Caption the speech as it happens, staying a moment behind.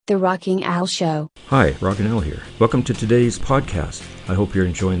The Rocking Al Show. Hi, Rockin' Al here. Welcome to today's podcast. I hope you're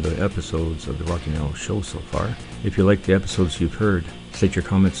enjoying the episodes of The Rocking Al Show so far. If you like the episodes you've heard, state your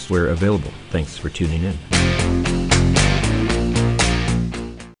comments where available. Thanks for tuning in.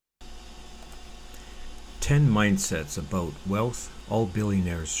 "10 mindsets about wealth all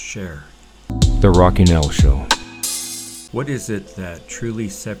billionaires share." The Rocking Al Show. What is it that truly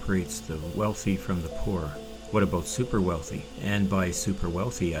separates the wealthy from the poor? What about super wealthy? And by super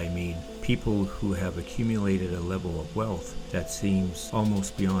wealthy, I mean people who have accumulated a level of wealth that seems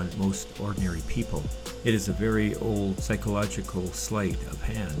almost beyond most ordinary people. It is a very old psychological sleight of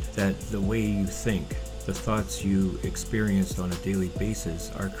hand that the way you think, the thoughts you experience on a daily basis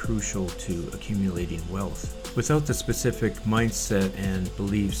are crucial to accumulating wealth. Without the specific mindset and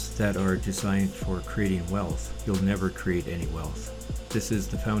beliefs that are designed for creating wealth, you'll never create any wealth. This is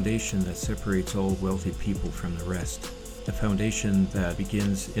the foundation that separates all wealthy people from the rest. The foundation that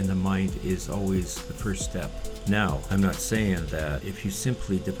begins in the mind is always the first step. Now, I'm not saying that if you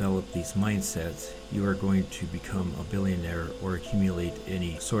simply develop these mindsets, you are going to become a billionaire or accumulate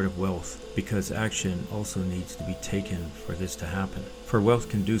any sort of wealth, because action also needs to be taken for this to happen. For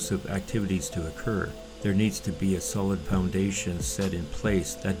wealth-conducive activities to occur, there needs to be a solid foundation set in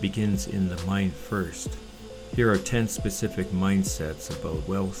place that begins in the mind first. Here are 10 specific mindsets about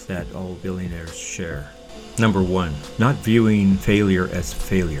wealth that all billionaires share. Number 1, not viewing failure as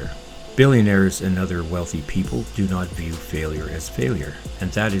failure. Billionaires and other wealthy people do not view failure as failure,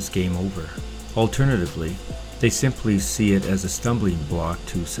 and that is game over. Alternatively, they simply see it as a stumbling block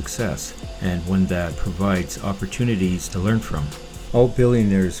to success, and one that provides opportunities to learn from. All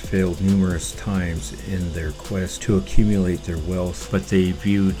billionaires failed numerous times in their quest to accumulate their wealth, but they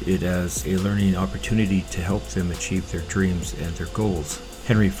viewed it as a learning opportunity to help them achieve their dreams and their goals.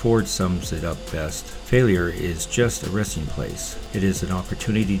 Henry Ford sums it up best: "Failure is just a resting place. It is an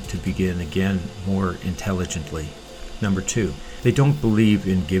opportunity to begin again more intelligently." Number 2, they don't believe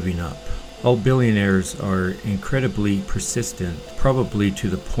in giving up. All billionaires are incredibly persistent, probably to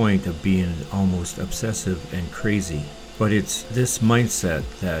the point of being almost obsessive and crazy. But it's this mindset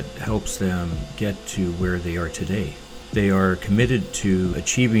that helps them get to where they are today. They are committed to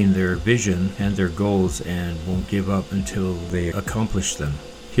achieving their vision and their goals and won't give up until they accomplish them.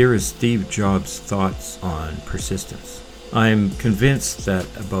 Here is Steve Jobs' thoughts on persistence. "I'm convinced that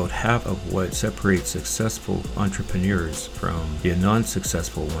about half of what separates successful entrepreneurs from the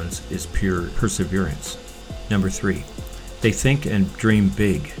non-successful ones is pure perseverance." Number 3, they think and dream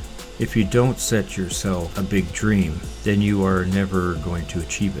big. If you don't set yourself a big dream, then you are never going to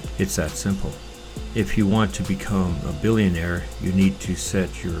achieve it. It's that simple. If you want to become a billionaire, you need to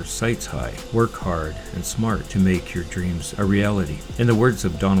set your sights high, work hard and smart to make your dreams a reality. In the words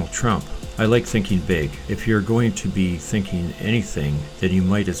of Donald Trump, "I like thinking big. If you're going to be thinking anything, then you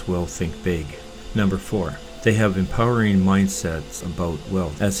might as well think big." Number 4, they have empowering mindsets about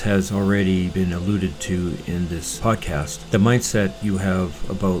wealth. As has already been alluded to in this podcast, the mindset you have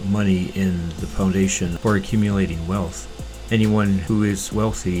about money is the foundation for accumulating wealth. Anyone who is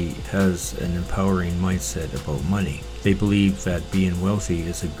wealthy has an empowering mindset about money. They believe that being wealthy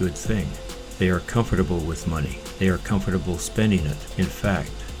is a good thing. They are comfortable with money. They are comfortable spending it. In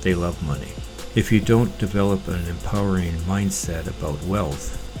fact, they love money. If you don't develop an empowering mindset about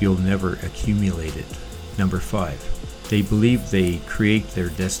wealth, you'll never accumulate it. Number 5, they believe they create their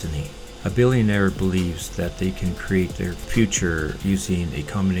destiny. A billionaire believes that they can create their future using a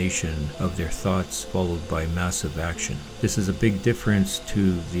combination of their thoughts followed by massive action. This is a big difference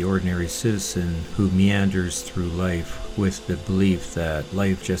to the ordinary citizen who meanders through life with the belief that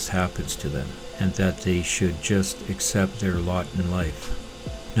life just happens to them and that they should just accept their lot in life.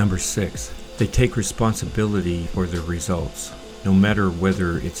 Number 6, they take responsibility for their results. No matter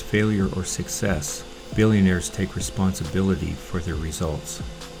whether it's failure or success, billionaires take responsibility for their results.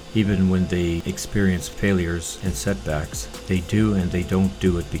 Even when they experience failures and setbacks, they do and they don't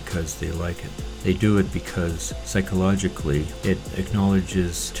do it because they like it. They do it because psychologically it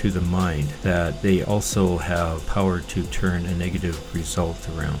acknowledges to the mind that they also have power to turn a negative result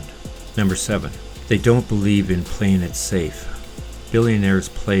around. Number 7, they don't believe in playing it safe. Billionaires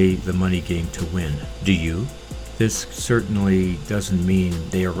play the money game to win. Do you? This certainly doesn't mean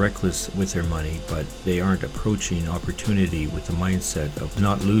they are reckless with their money, but they aren't approaching opportunity with the mindset of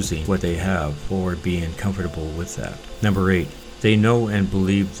not losing what they have or being comfortable with that. Number 8, they know and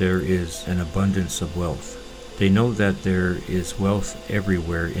believe there is an abundance of wealth. They know that there is wealth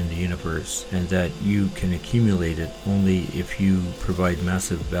everywhere in the universe and that you can accumulate it only if you provide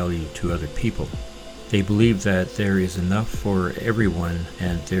massive value to other people. They believe that there is enough for everyone,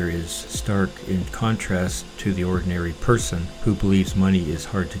 and there is stark in contrast to the ordinary person who believes money is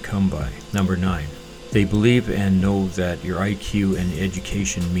hard to come by. Number 9. They believe and know that your IQ and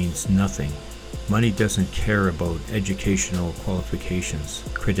education means nothing. Money doesn't care about educational qualifications,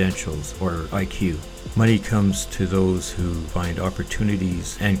 credentials, or IQ. Money comes to those who find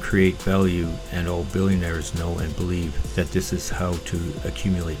opportunities and create value, and all billionaires know and believe that this is how to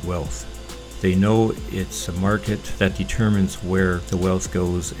accumulate wealth. They know it's a market that determines where the wealth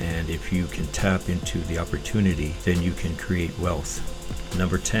goes, and if you can tap into the opportunity, then you can create wealth.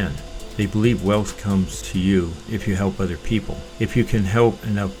 Number 10. They believe wealth comes to you if you help other people. If you can help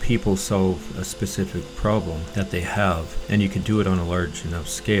enough people solve a specific problem that they have, and you can do it on a large enough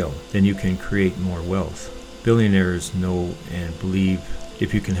scale, then you can create more wealth. Billionaires know and believe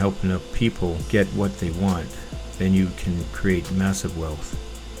if you can help enough people get what they want, then you can create massive wealth.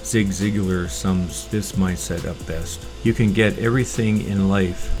 Zig Ziglar sums this mindset up best. You can get everything in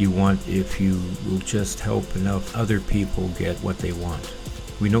life you want if you will just help enough other people get what they want.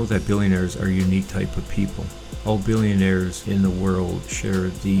 We know that billionaires are a unique type of people. All billionaires in the world share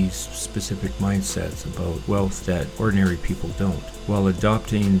these specific mindsets about wealth that ordinary people don't. While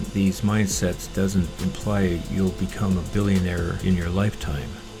adopting these mindsets doesn't imply you'll become a billionaire in your lifetime,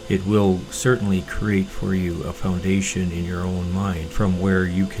 it will certainly create for you a foundation in your own mind from where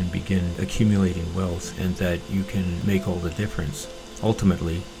you can begin accumulating wealth, and that you can make all the difference.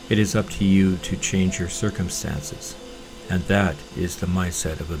 Ultimately, it is up to you to change your circumstances. And that is the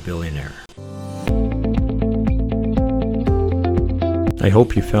mindset of a billionaire. I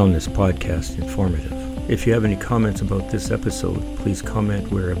hope you found this podcast informative. If you have any comments about this episode, please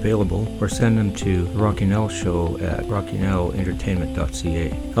comment where available or send them to the Rocking L Show at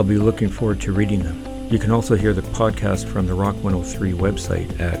rockingentertainment.ca. I'll be looking forward to reading them. You can also hear the podcast from the Rock 103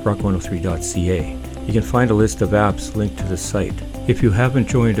 website at rock103.ca. You can find a list of apps linked to the site. If you haven't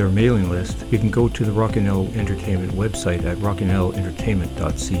joined our mailing list, you can go to the Rocking L Entertainment website at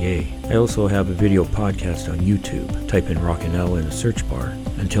rockingentertainment.ca. I also have a video podcast on YouTube. Type in Rocking L in the search bar.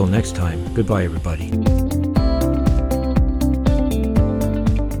 Until next time, goodbye everybody.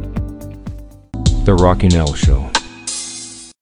 The Rocking L Show.